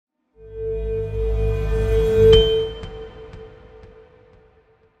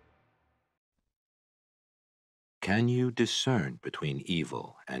Can you discern between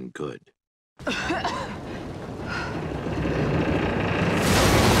evil and good?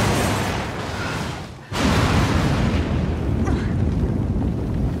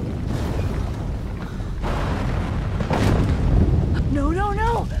 No, no,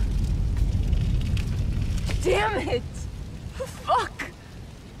 no! Damn it! Fuck!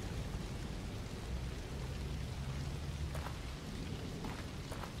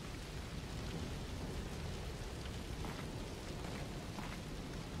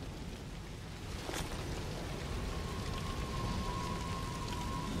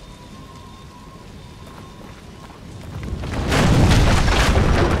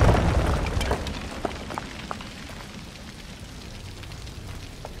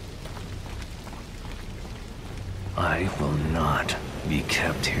 I will not be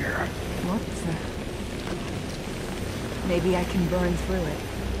kept here. What the... Maybe I can burn through it.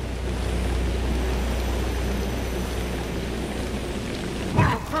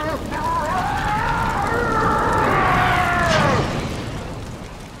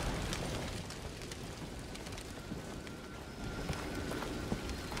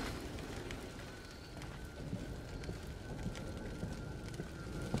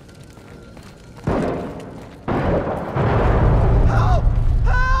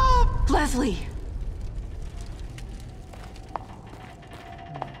 Leslie!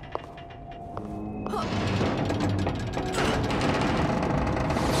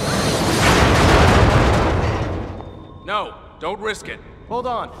 No, don't risk it. Hold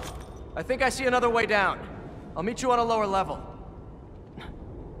on. I think I see another way down. I'll meet you on a lower level.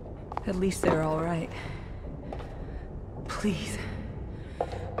 At least they're all right. Please,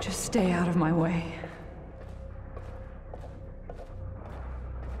 just stay out of my way.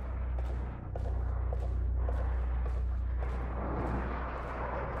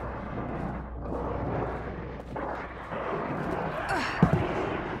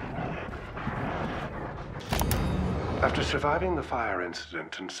 After surviving the fire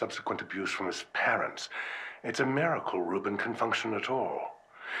incident and subsequent abuse from his parents, it's a miracle Reuben can function at all.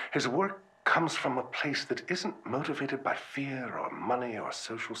 His work comes from a place that isn't motivated by fear or money or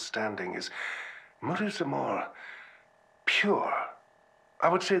social standing. His motives are more pure. I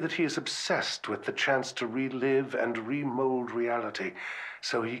would say that he is obsessed with the chance to relive and remold reality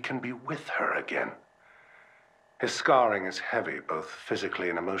so he can be with her again. His scarring is heavy, both physically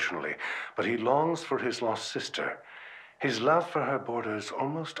and emotionally, but he longs for his lost sister. His love for her borders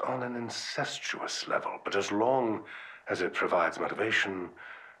almost on an incestuous level, but as long as it provides motivation,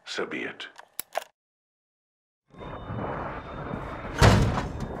 so be it.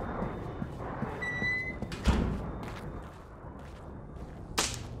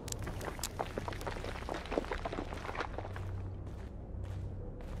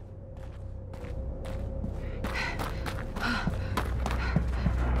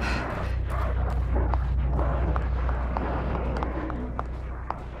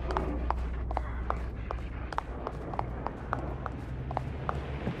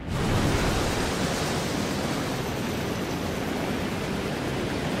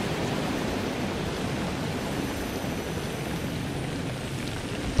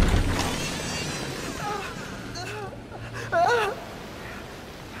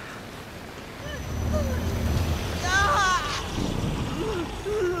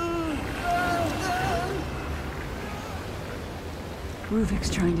 Ruvik's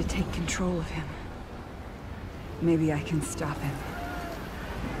trying to take control of him. Maybe I can stop him.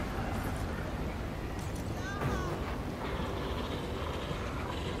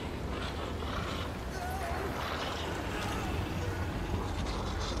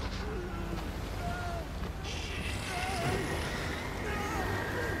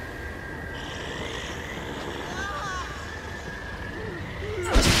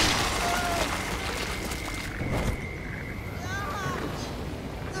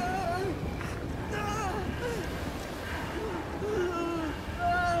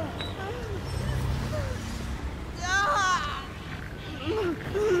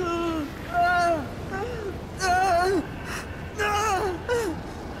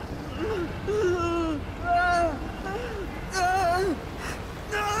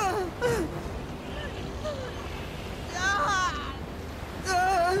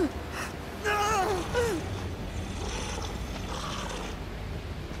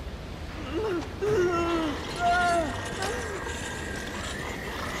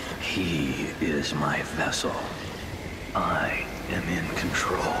 He is my vessel. I am in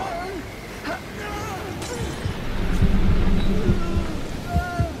control.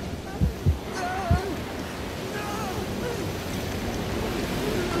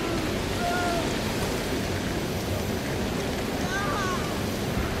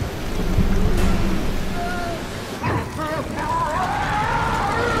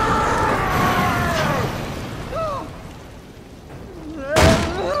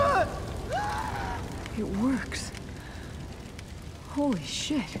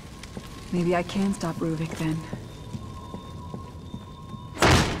 Shit. Maybe I can stop Ruvik then.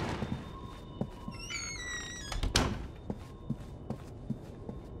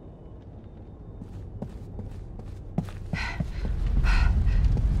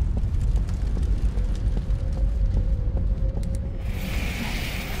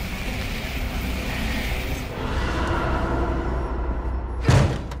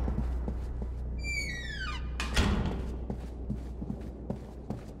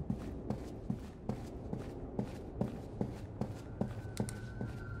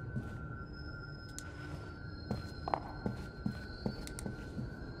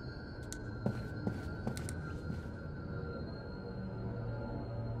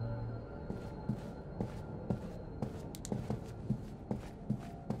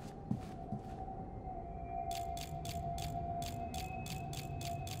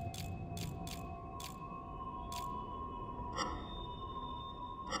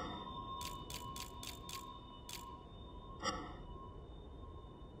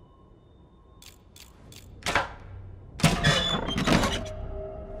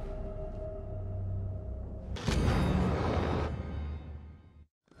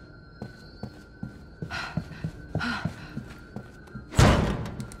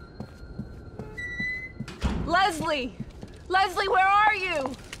 Leslie! Leslie, where are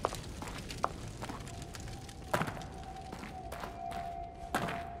you?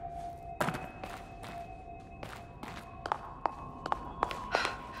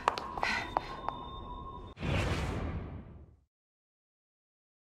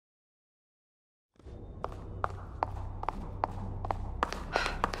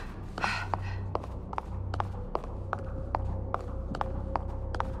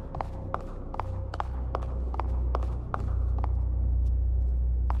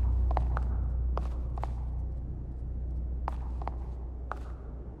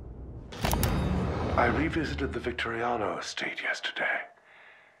 I revisited the Victoriano estate yesterday.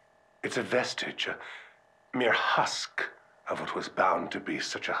 It's a vestige, a mere husk of what was bound to be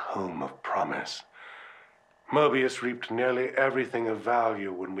such a home of promise. Mobius reaped nearly everything of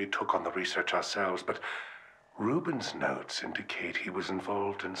value when we took on the research ourselves, but Rubin's notes indicate he was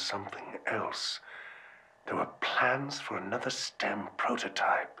involved in something else. There were plans for another STEM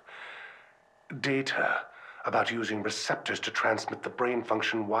prototype. Data about using receptors to transmit the brain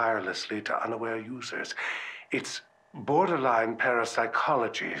function wirelessly to unaware users. It's borderline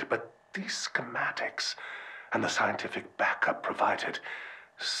parapsychology, but these schematics and the scientific backup provided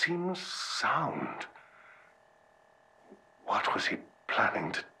seems sound. What was he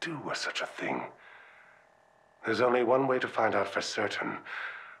planning to do with such a thing? There's only one way to find out for certain,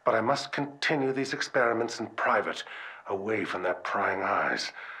 but I must continue these experiments in private, away from their prying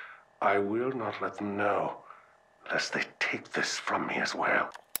eyes. I will not let them know, lest they take this from me as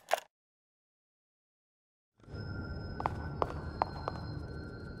well.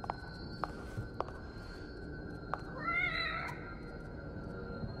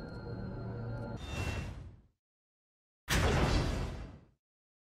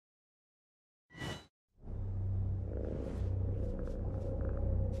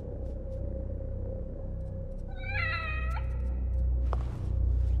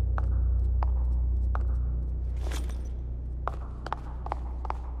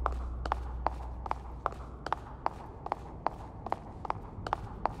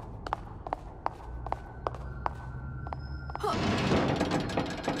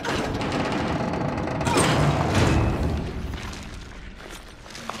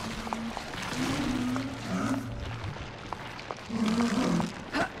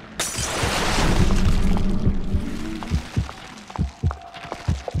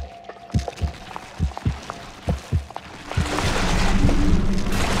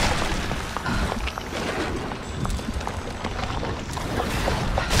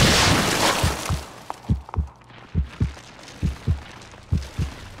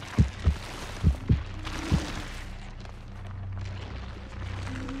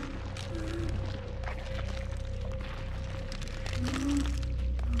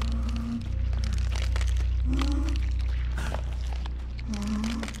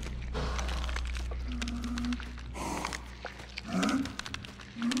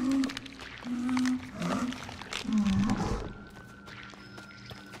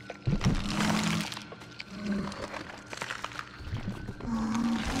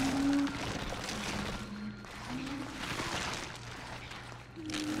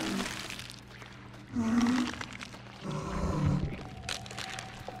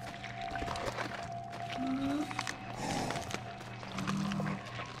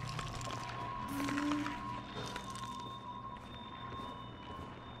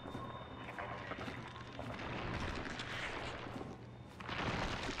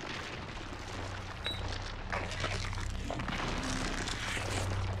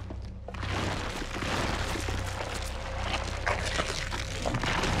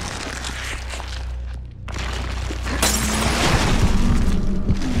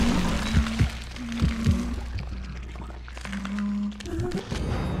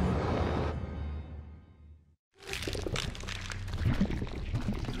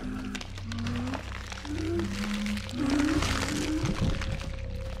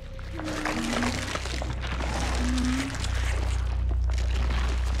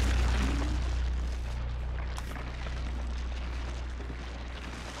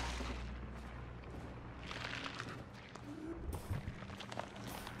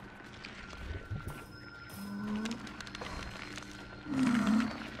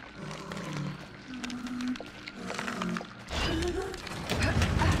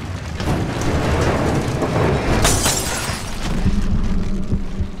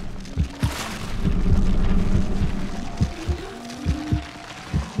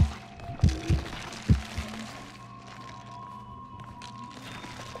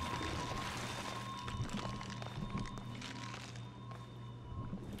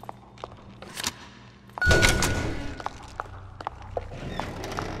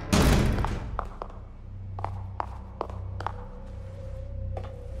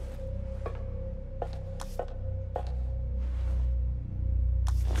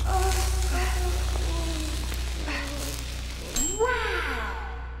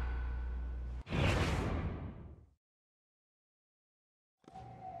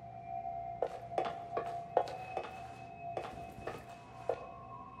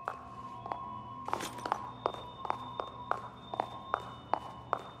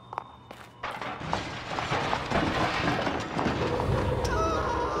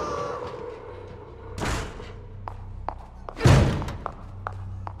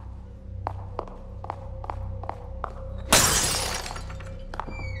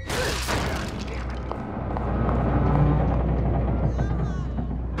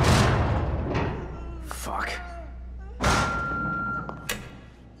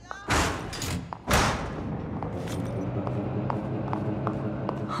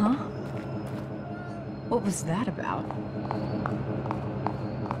 What was that about?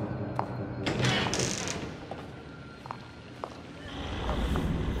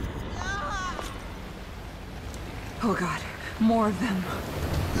 Oh God, more of them.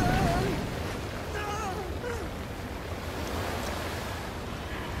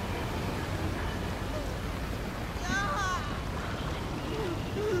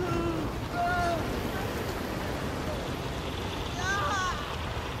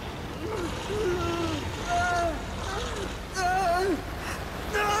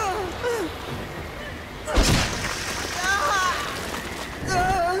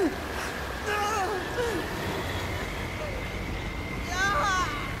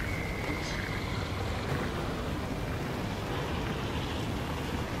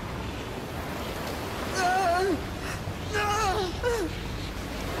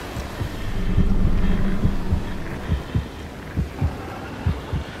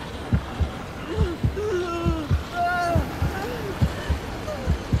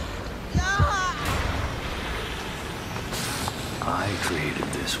 I created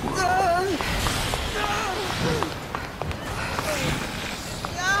this world.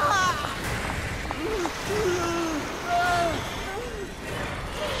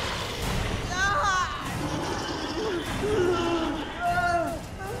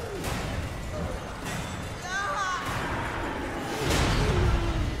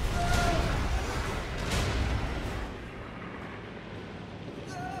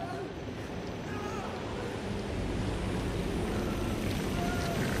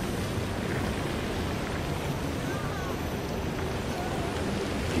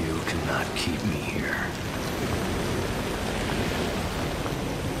 You cannot keep me here.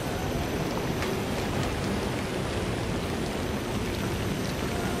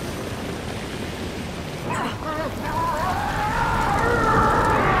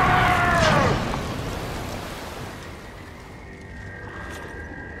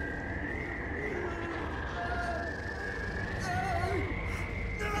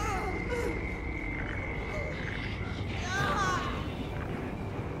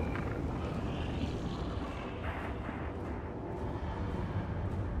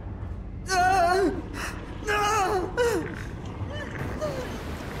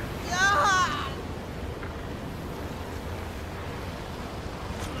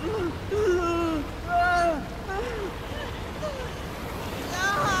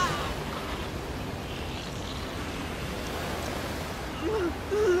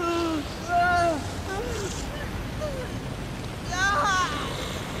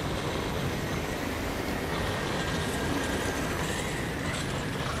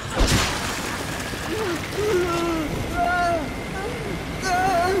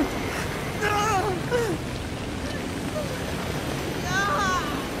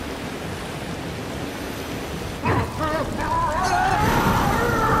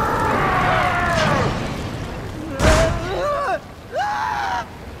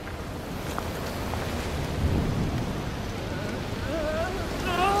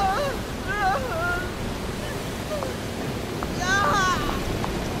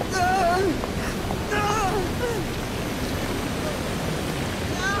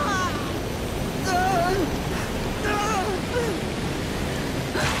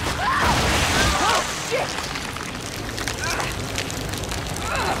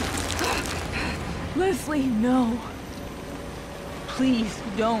 Leslie, no. Please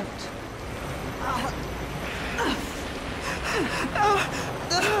don't.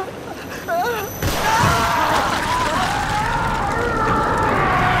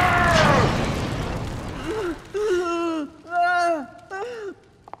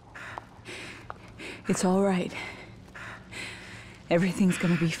 It's all right. Everything's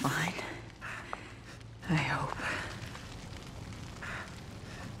gonna be fine. I hope.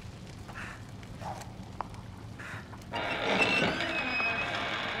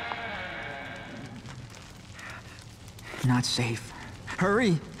 Not safe.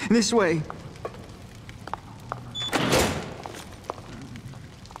 Hurry! This way!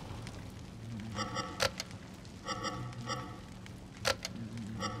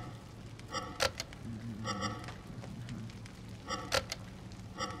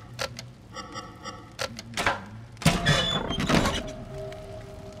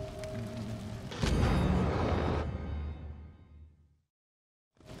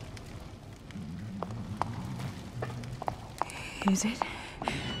 Is it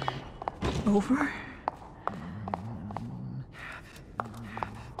over?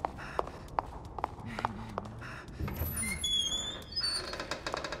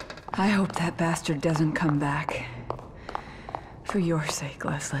 I hope that bastard doesn't come back. For your sake,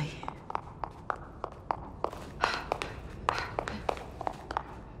 Leslie.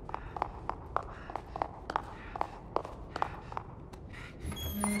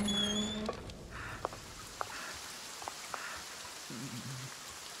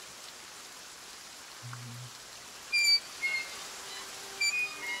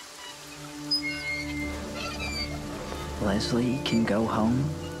 Leslie can go home?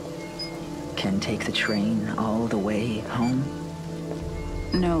 Can take the train all the way home?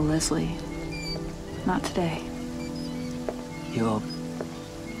 No, Leslie. Not today. You'll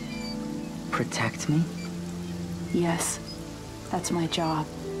protect me? Yes, that's my job.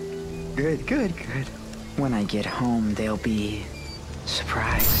 Good, good, good. When I get home, they'll be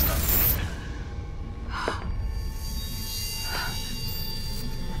surprised.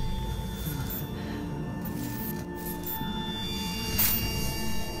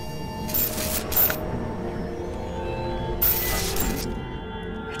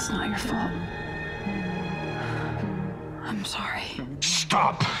 It's not your fault. I'm sorry.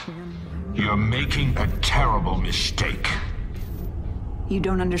 Stop! You're making a terrible mistake. You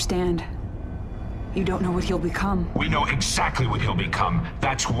don't understand. You don't know what he'll become. We know exactly what he'll become.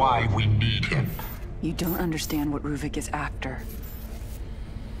 That's why we need him. You don't understand what Ruvik is after.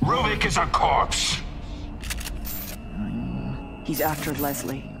 Ruvik is a corpse! He's after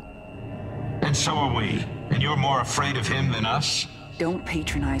Leslie. And so are we. And you're more afraid of him than us? Don't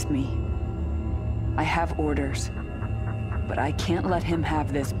patronize me. I have orders. But I can't let him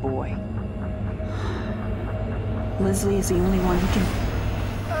have this boy. Leslie is the only one who can...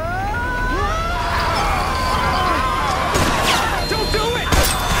 Don't do it!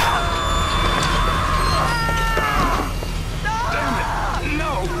 Damn it!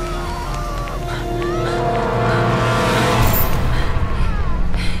 No!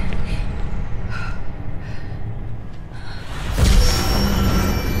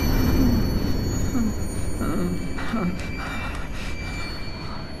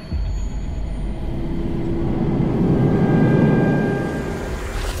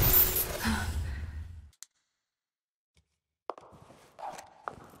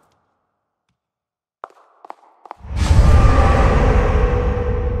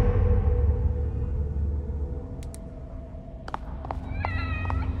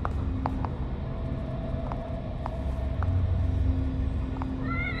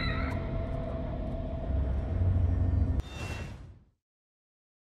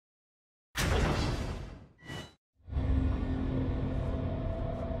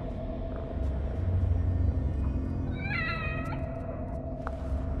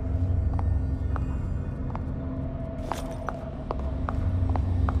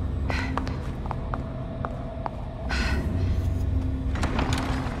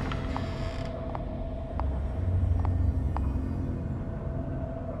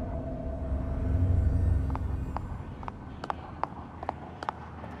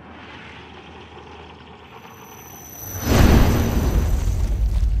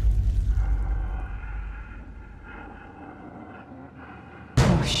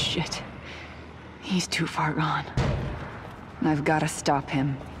 Oh, shit. He's too far gone. I've got to stop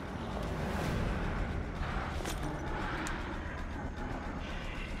him.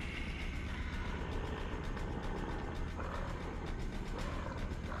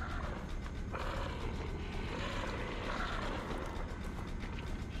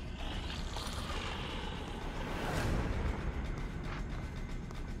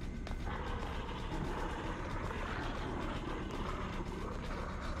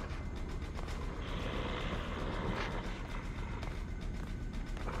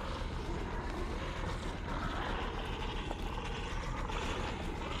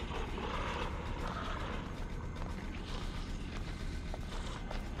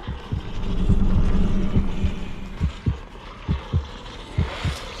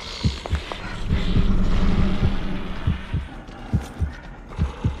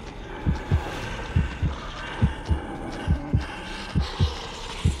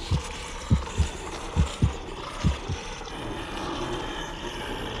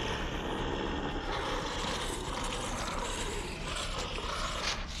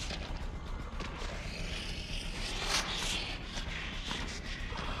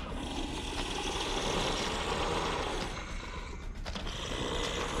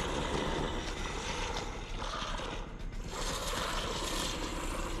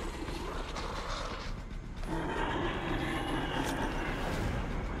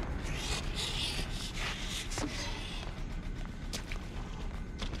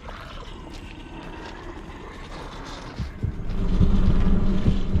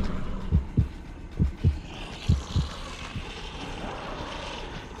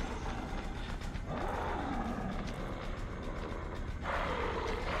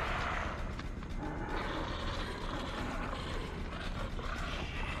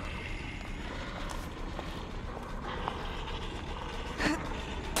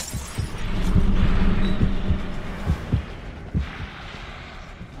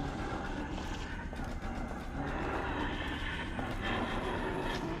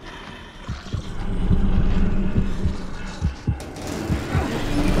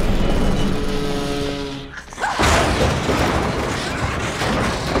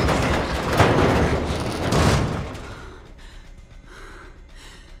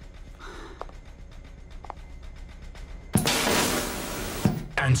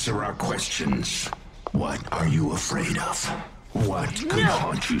 Answer our questions. What are you afraid of? What could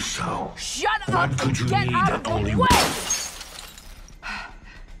haunt you so? Shut up What could and you get need out that of the only way!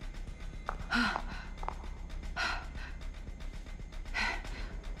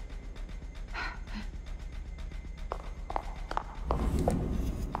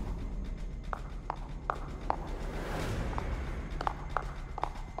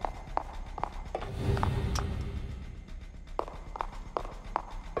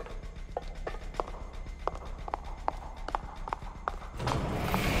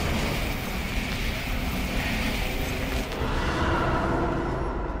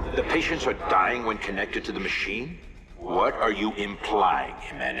 The patients are dying when connected to the machine? What are you implying,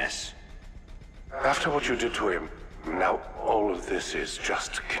 Jimenez? After what you did to him, now all of this is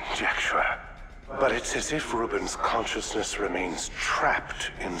just conjecture. But it's as if Ruben's consciousness remains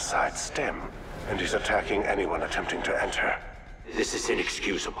trapped inside STEM, and he's attacking anyone attempting to enter. This is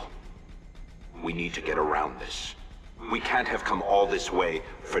inexcusable. We need to get around this. We can't have come all this way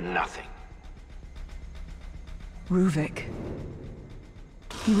for nothing. Ruvik.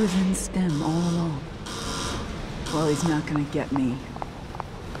 He was in STEM all along. Well, he's not gonna get me.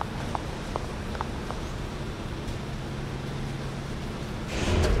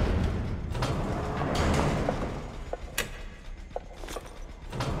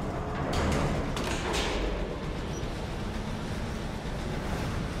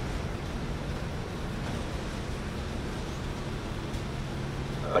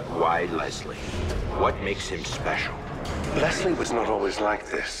 But why Leslie? What makes him special? Leslie was not always like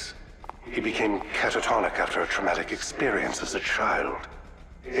this. He became catatonic after a traumatic experience as a child.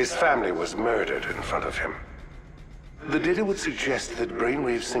 His family was murdered in front of him. The data would suggest that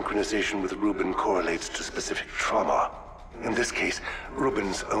brainwave synchronization with Ruben correlates to specific trauma. In this case,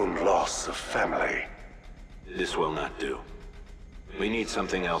 Ruben's own loss of family. This will not do. We need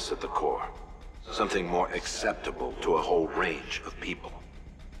something else at the core. Something more acceptable to a whole range of people.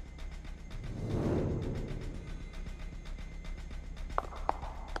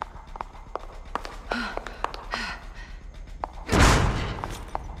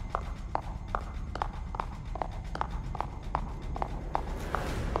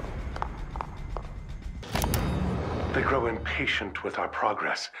 They grow impatient with our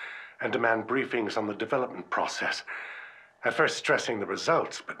progress and demand briefings on the development process. At first stressing the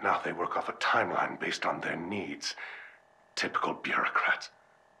results, but now they work off a timeline based on their needs. Typical bureaucrats.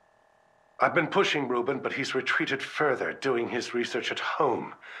 I've been pushing Ruben, but he's retreated further, doing his research at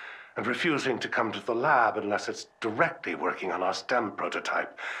home, and refusing to come to the lab unless it's directly working on our STEM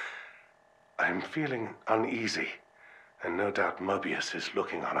prototype. I'm feeling uneasy, and no doubt Mobius is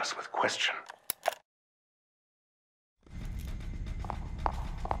looking on us with question.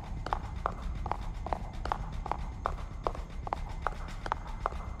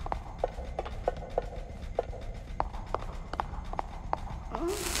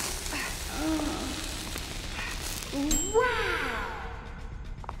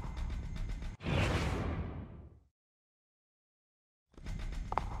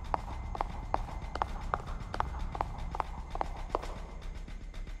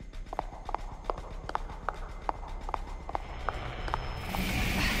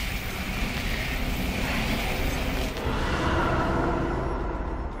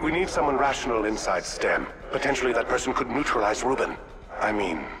 We need someone rational inside STEM. Potentially that person could neutralize Ruben. I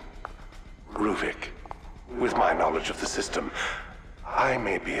mean, Ruvik. With my knowledge of the system, I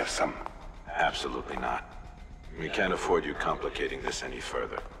may be of some... Absolutely not. We can't afford you complicating this any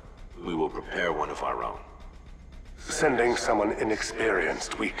further. We will prepare one of our own. Sending someone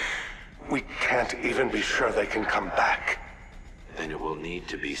inexperienced, we can't even be sure they can come back. Then it will need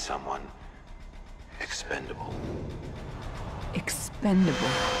to be someone expendable. Expendable.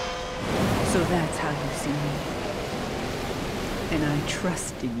 So that's how you see me. And I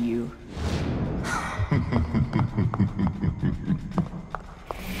trusted you.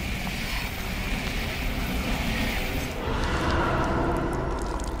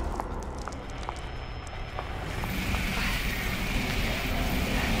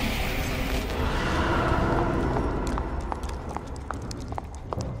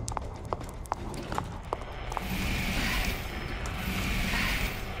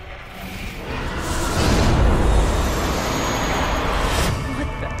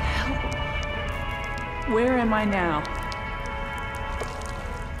 Where am I now?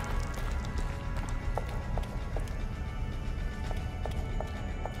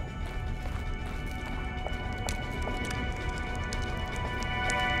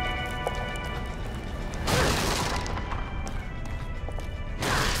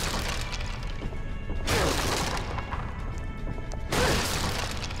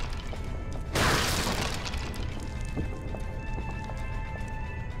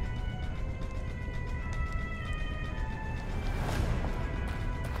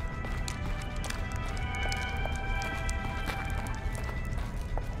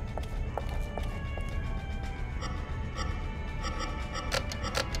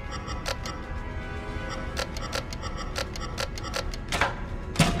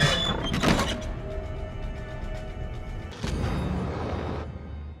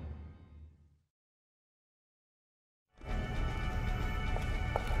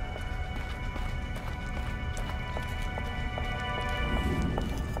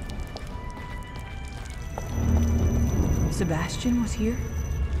 Sebastian was here?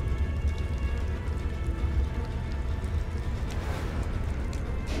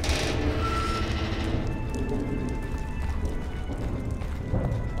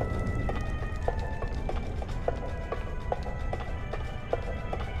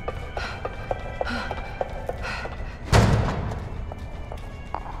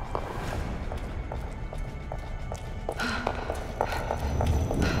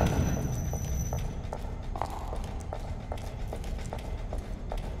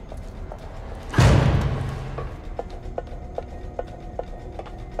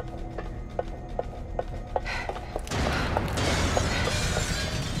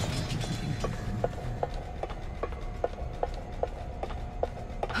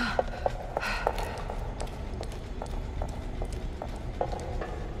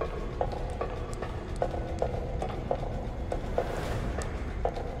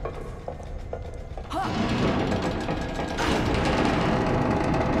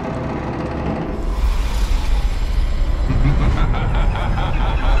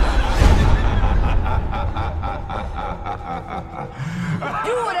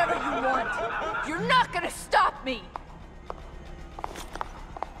 Do whatever you want! You're not gonna stop me!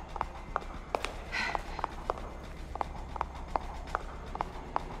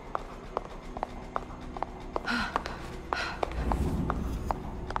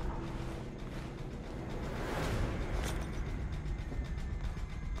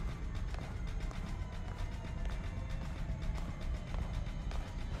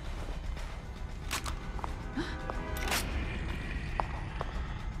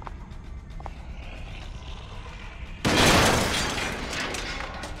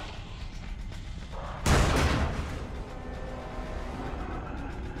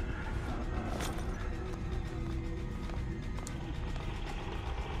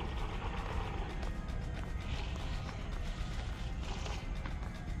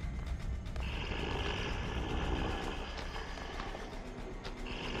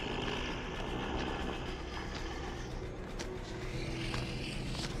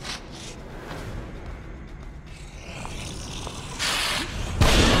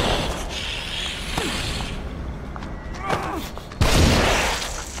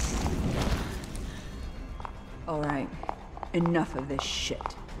 All right, enough of this shit.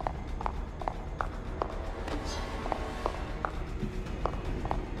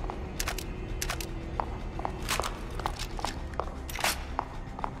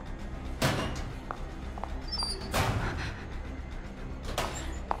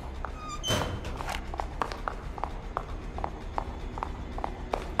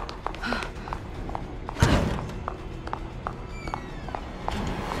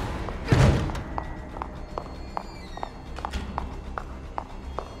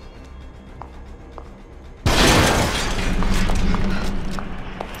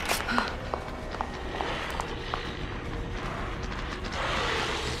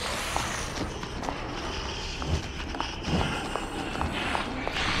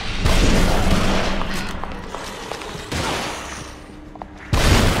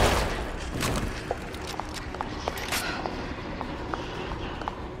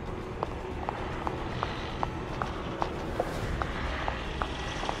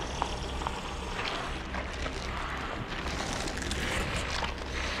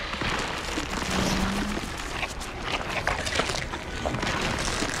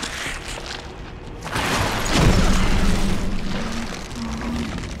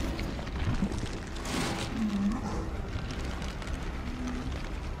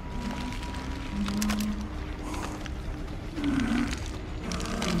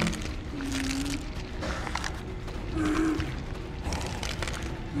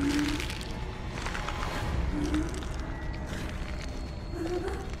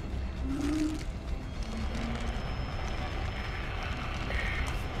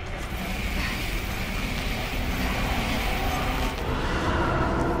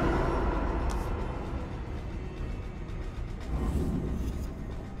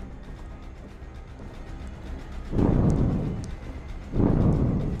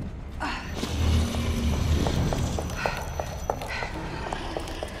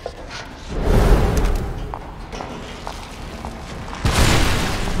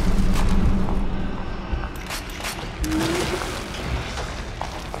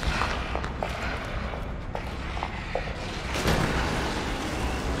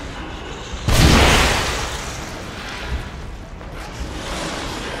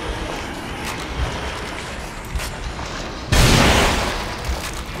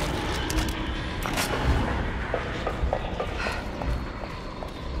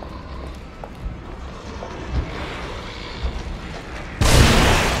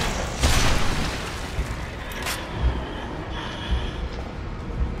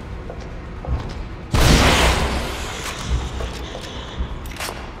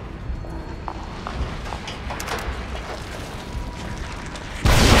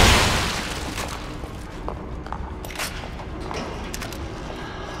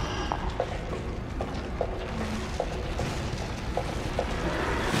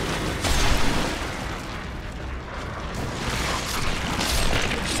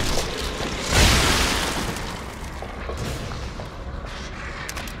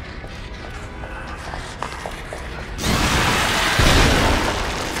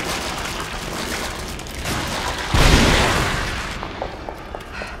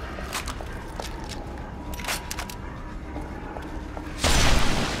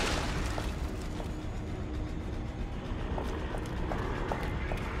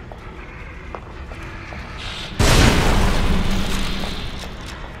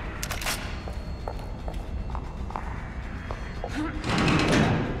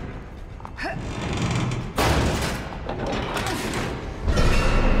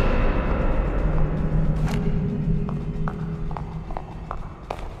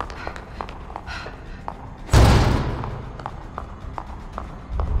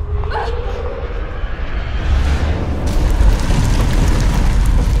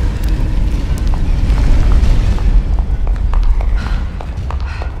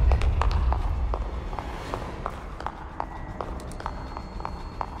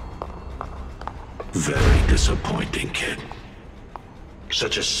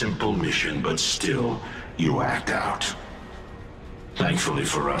 simple mission, but still, you act out. Thankfully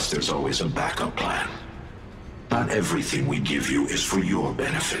for us, there's always a backup plan. Not everything we give you is for your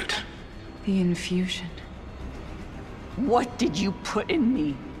benefit. The infusion. What did you put in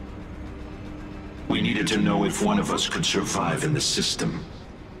me? We needed to know if one of us could survive in the system.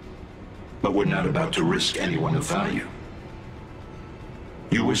 But we're not about to risk anyone of value.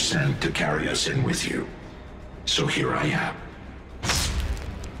 You were sent to carry us in with you. So here I am.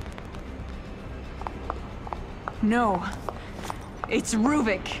 No. It's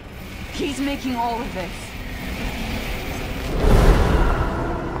Ruvik. He's making all of this.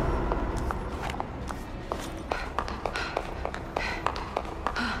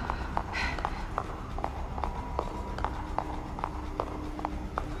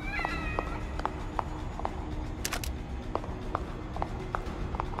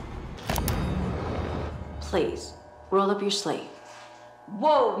 Please, roll up your sleeve.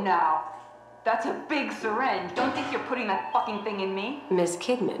 Whoa, now. That's a big syringe. Don't think you're putting that fucking thing in me. Miss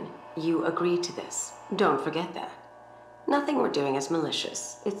Kidman, you agreed to this. Don't forget that. Nothing we're doing is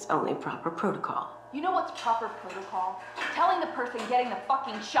malicious. It's only proper protocol. You know what's proper protocol? Telling the person getting the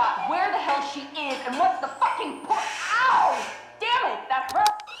fucking shot where the hell she is and what's the fucking point. Ow! Damn it, that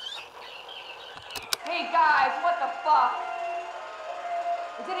hurt! Hey guys, what the fuck?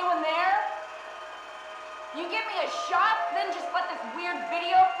 Is anyone there? You give me a shot, then just let this weird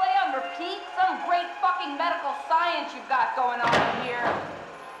video play on repeat? Some great fucking medical science you've got going on here.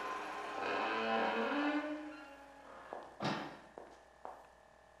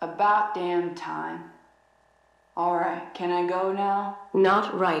 About damn time. All right, can I go now?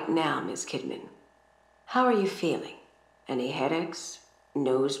 Not right now, Miss Kidman. How are you feeling? Any headaches?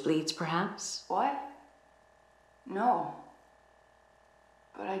 Nosebleeds, perhaps? What? No.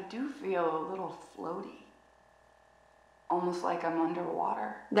 But I do feel a little floaty. Almost like I'm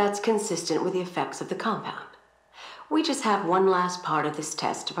underwater. That's consistent with the effects of the compound. We just have one last part of this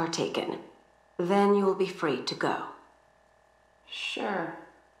test to partake in. Then you will be free to go. Sure.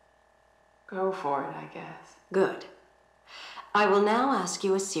 Go for it, I guess. Good. I will now ask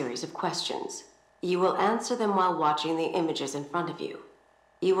you a series of questions. You will answer them while watching the images in front of you.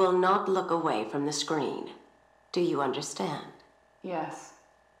 You will not look away from the screen. Do you understand? Yes.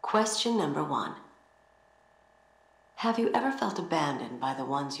 Question number 1. Have you ever felt abandoned by the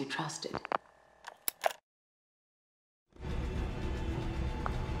ones you trusted?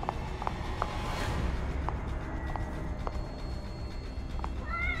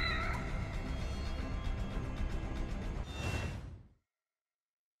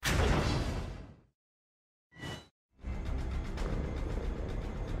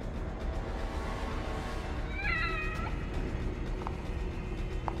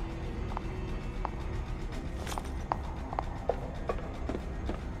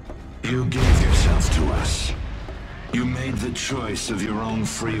 You gave yourself to us. You made the choice of your own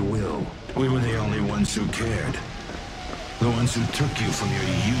free will. We were the only ones who cared. The ones who took you from your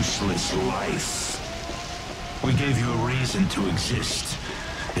useless life. We gave you a reason to exist.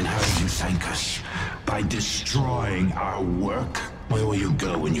 And how did you thank us? By destroying our work? Where will you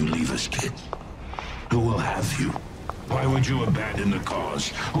go when you leave us, kid? Who will have you? Why would you abandon the cause?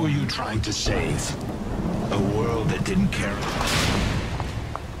 Who are you trying to save? A world that didn't care about you.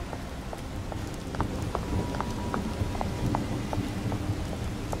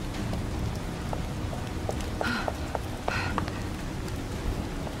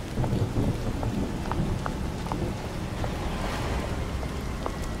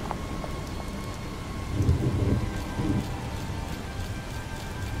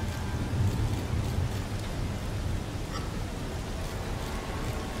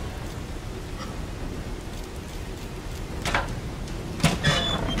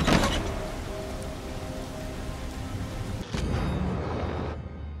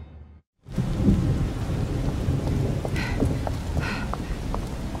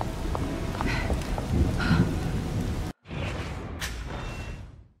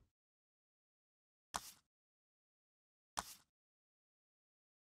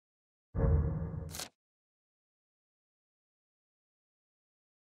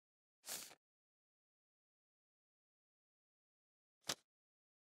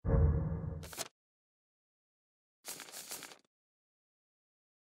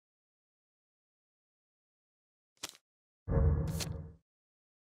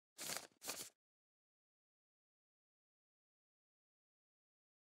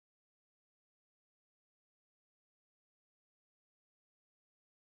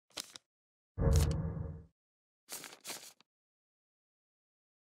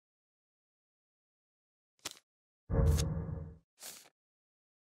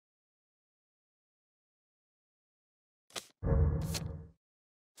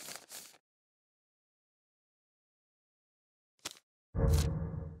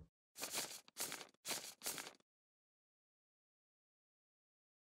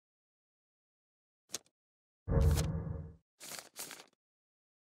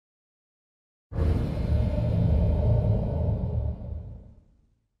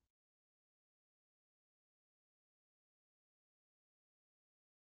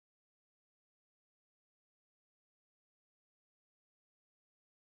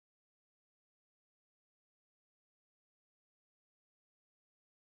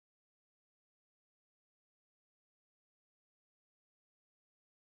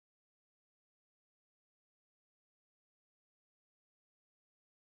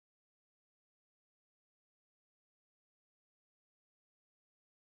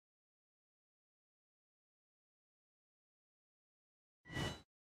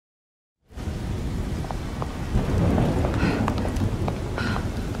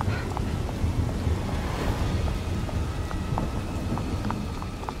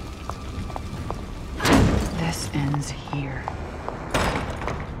 This ends here.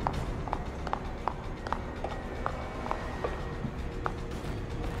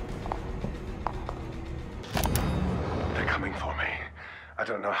 They're coming for me. I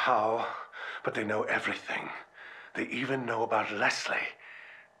don't know how, but they know everything. They even know about Leslie.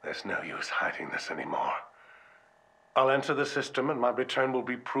 There's no use hiding this anymore. I'll enter the system, and my return will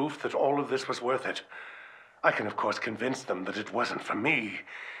be proof that all of this was worth it. I can, of course, convince them that it wasn't for me.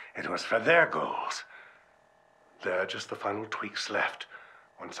 It was for their goals. There are just the final tweaks left.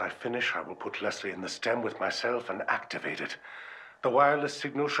 Once I finish, I will put Leslie in the stem with myself and activate it. The wireless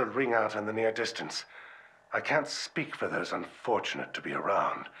signal should ring out in the near distance. I can't speak for those unfortunate to be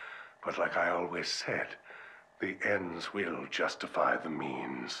around, but like I always said, the ends will justify the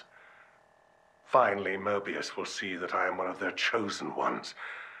means. Finally, Mobius will see that I am one of their chosen ones.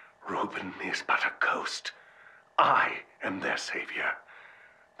 Reuben is but a ghost. I am their savior.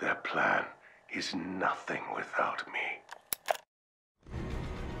 Their plan is nothing without me.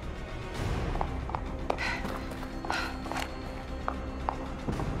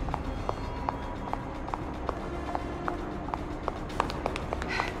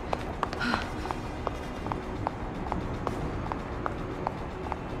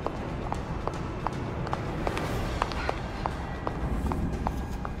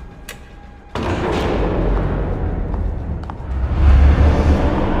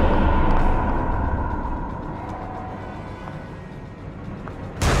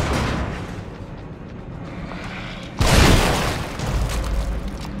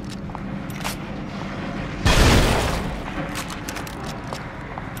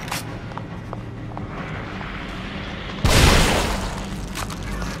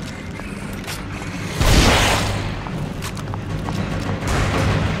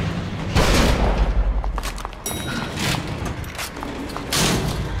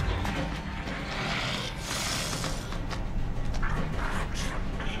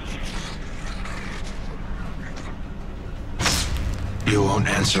 You won't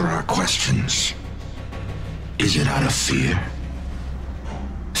answer our questions. Is it out of fear?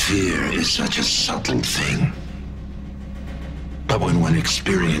 Fear is such a subtle thing. But when one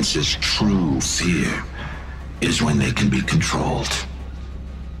experiences true fear, is when they can be controlled.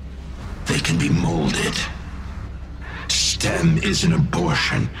 They can be molded. STEM is an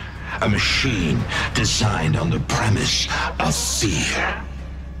abortion, a machine designed on the premise of fear.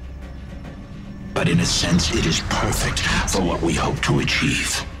 But in a sense, it is perfect for what we hope to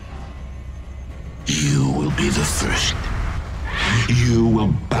achieve. You will be the first. You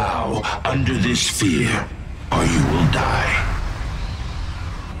will bow under this fear, or you will die.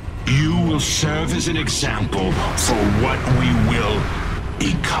 You will serve as an example for what we will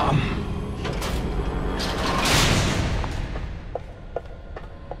become.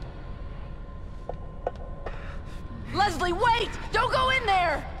 Leslie, wait! Don't go in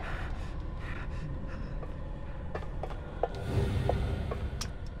there!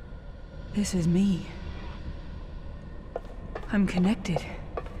 This is me. I'm connected.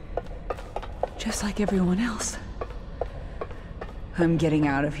 Just like everyone else. I'm getting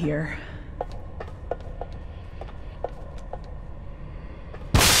out of here.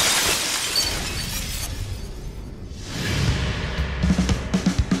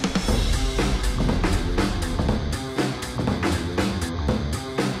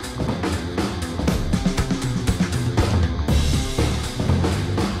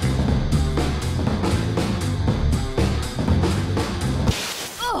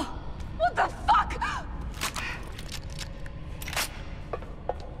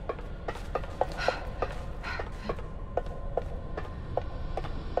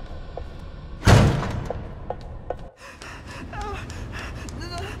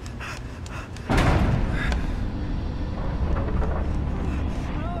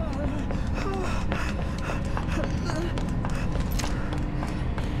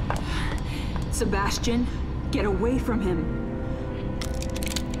 Sebastian, get away from him.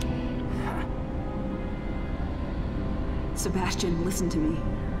 Sebastian, listen to me.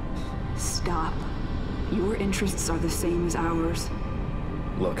 Stop. Your interests are the same as ours.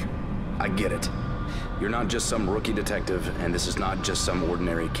 Look, I get it. You're not just some rookie detective, and this is not just some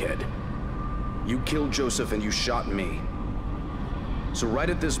ordinary kid. You killed Joseph and you shot me. So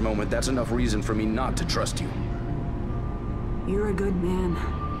right at this moment, that's enough reason for me not to trust you. You're a good man.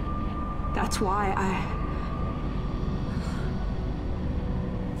 That's why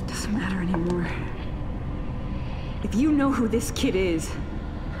It doesn't matter anymore. If you know who this kid is,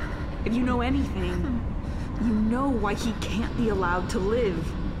 if you know anything, you know why he can't be allowed to live.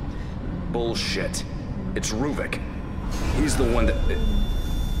 Bullshit. It's Ruvik. He's the one that...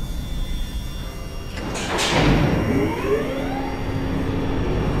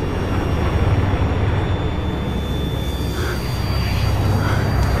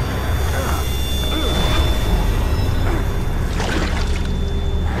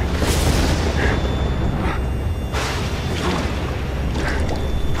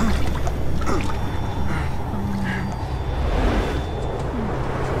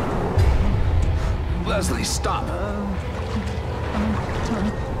 Leslie, stop!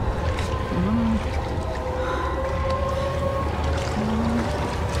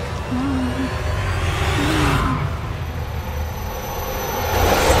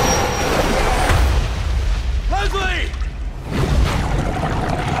 Leslie!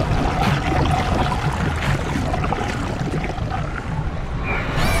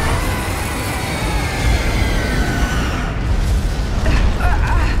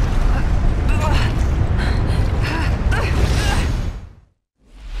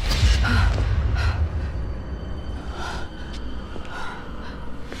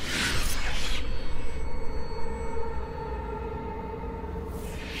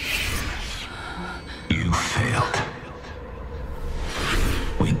 You failed.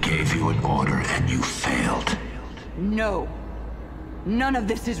 We gave you an order and you failed. No. None of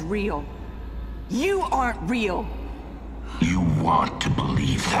this is real. You aren't real. You want to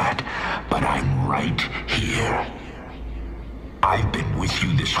believe that, but I'm right here. I've been with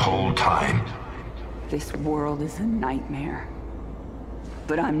you this whole time. This world is a nightmare.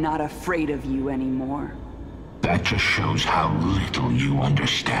 But I'm not afraid of you anymore. That just shows how little you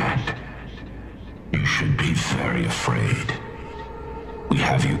understand. You should be very afraid. We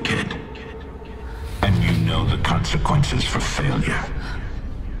have you, kid. And you know the consequences for failure.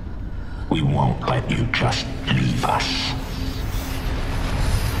 We won't let you just leave us.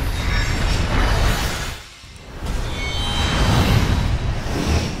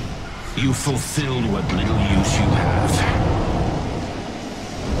 You fulfilled what little use you have.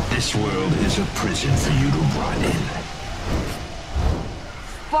 This world is a prison for you to rot in.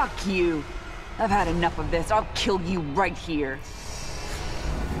 Fuck you. I've had enough of this. I'll kill you right here.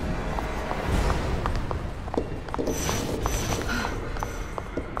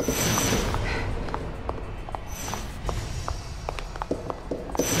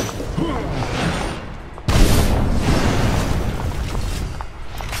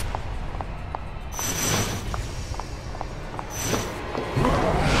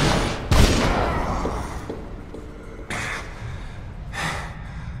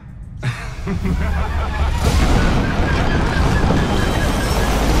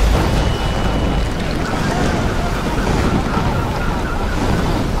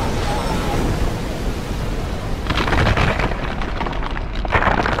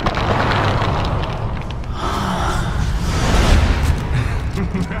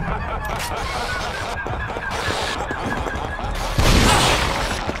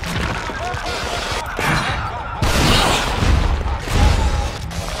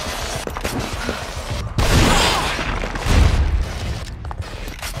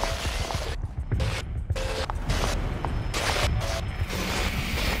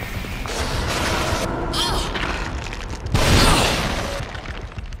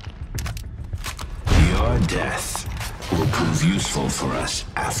 Death will prove useful for us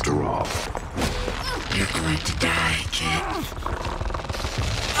after all. You're going to die, kid.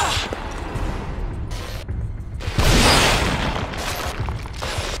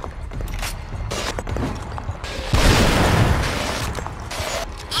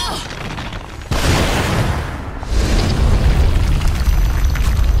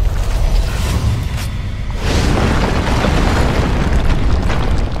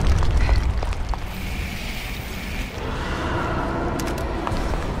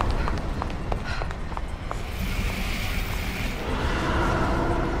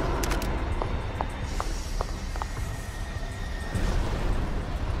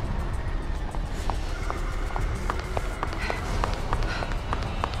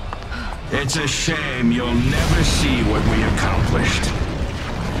 It's a shame you'll never see what we accomplished.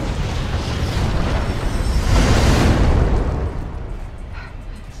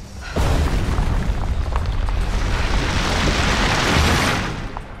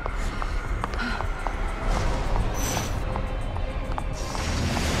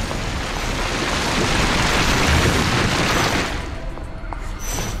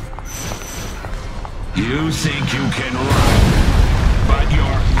 You think you can run, but you're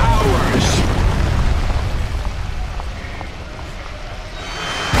ours!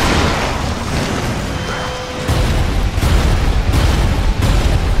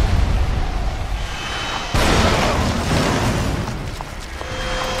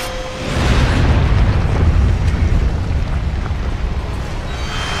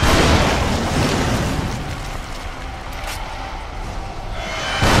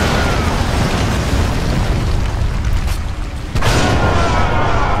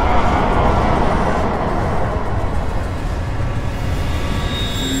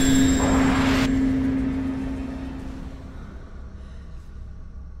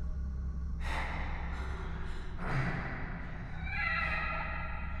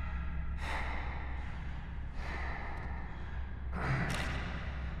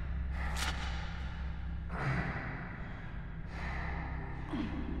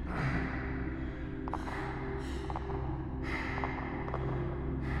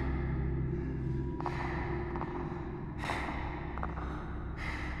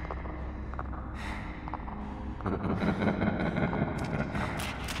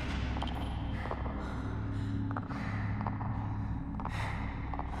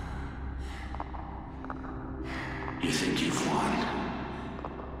 You think you've won,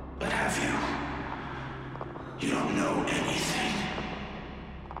 but have you? You don't know anything.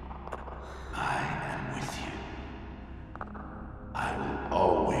 I am with you. I will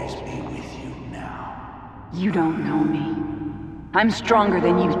always be with you now. You don't know me. I'm stronger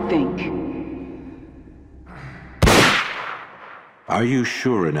than you think. Are you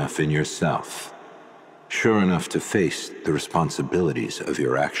sure enough in yourself? Sure enough to face the responsibilities of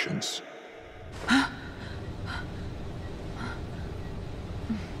your actions?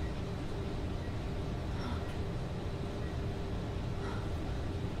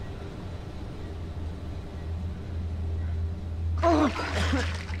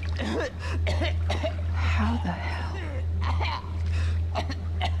 How the hell?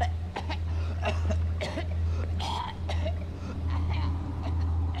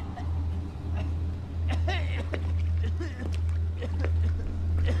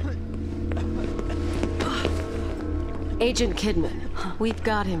 Agent Kidman, we've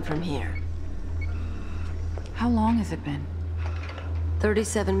got him from here. How long has it been?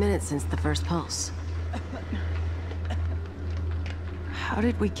 37 minutes since the first pulse. How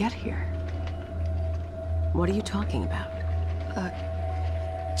did we get here? What are you talking about?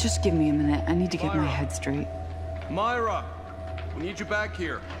 Just give me a minute. I need to get my head straight. Myra! We need you back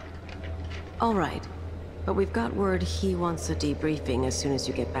here. All right. But we've got word he wants a debriefing as soon as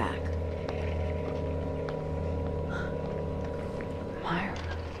you get back. Myra.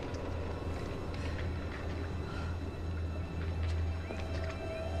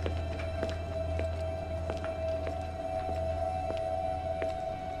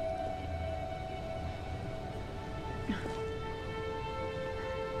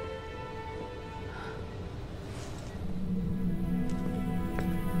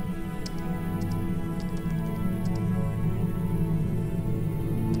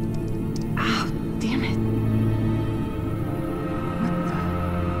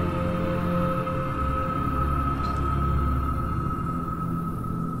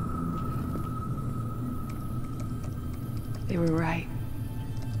 They were right.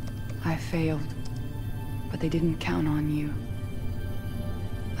 I failed. But they didn't count on you.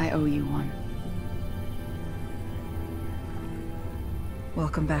 I owe you one.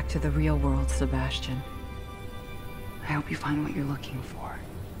 Welcome back to the real world, Sebastian. I hope you find what you're looking for.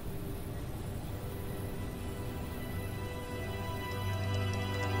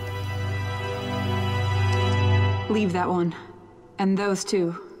 Leave that one. And those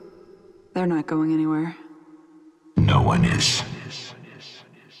two. They're not going anywhere. No one is.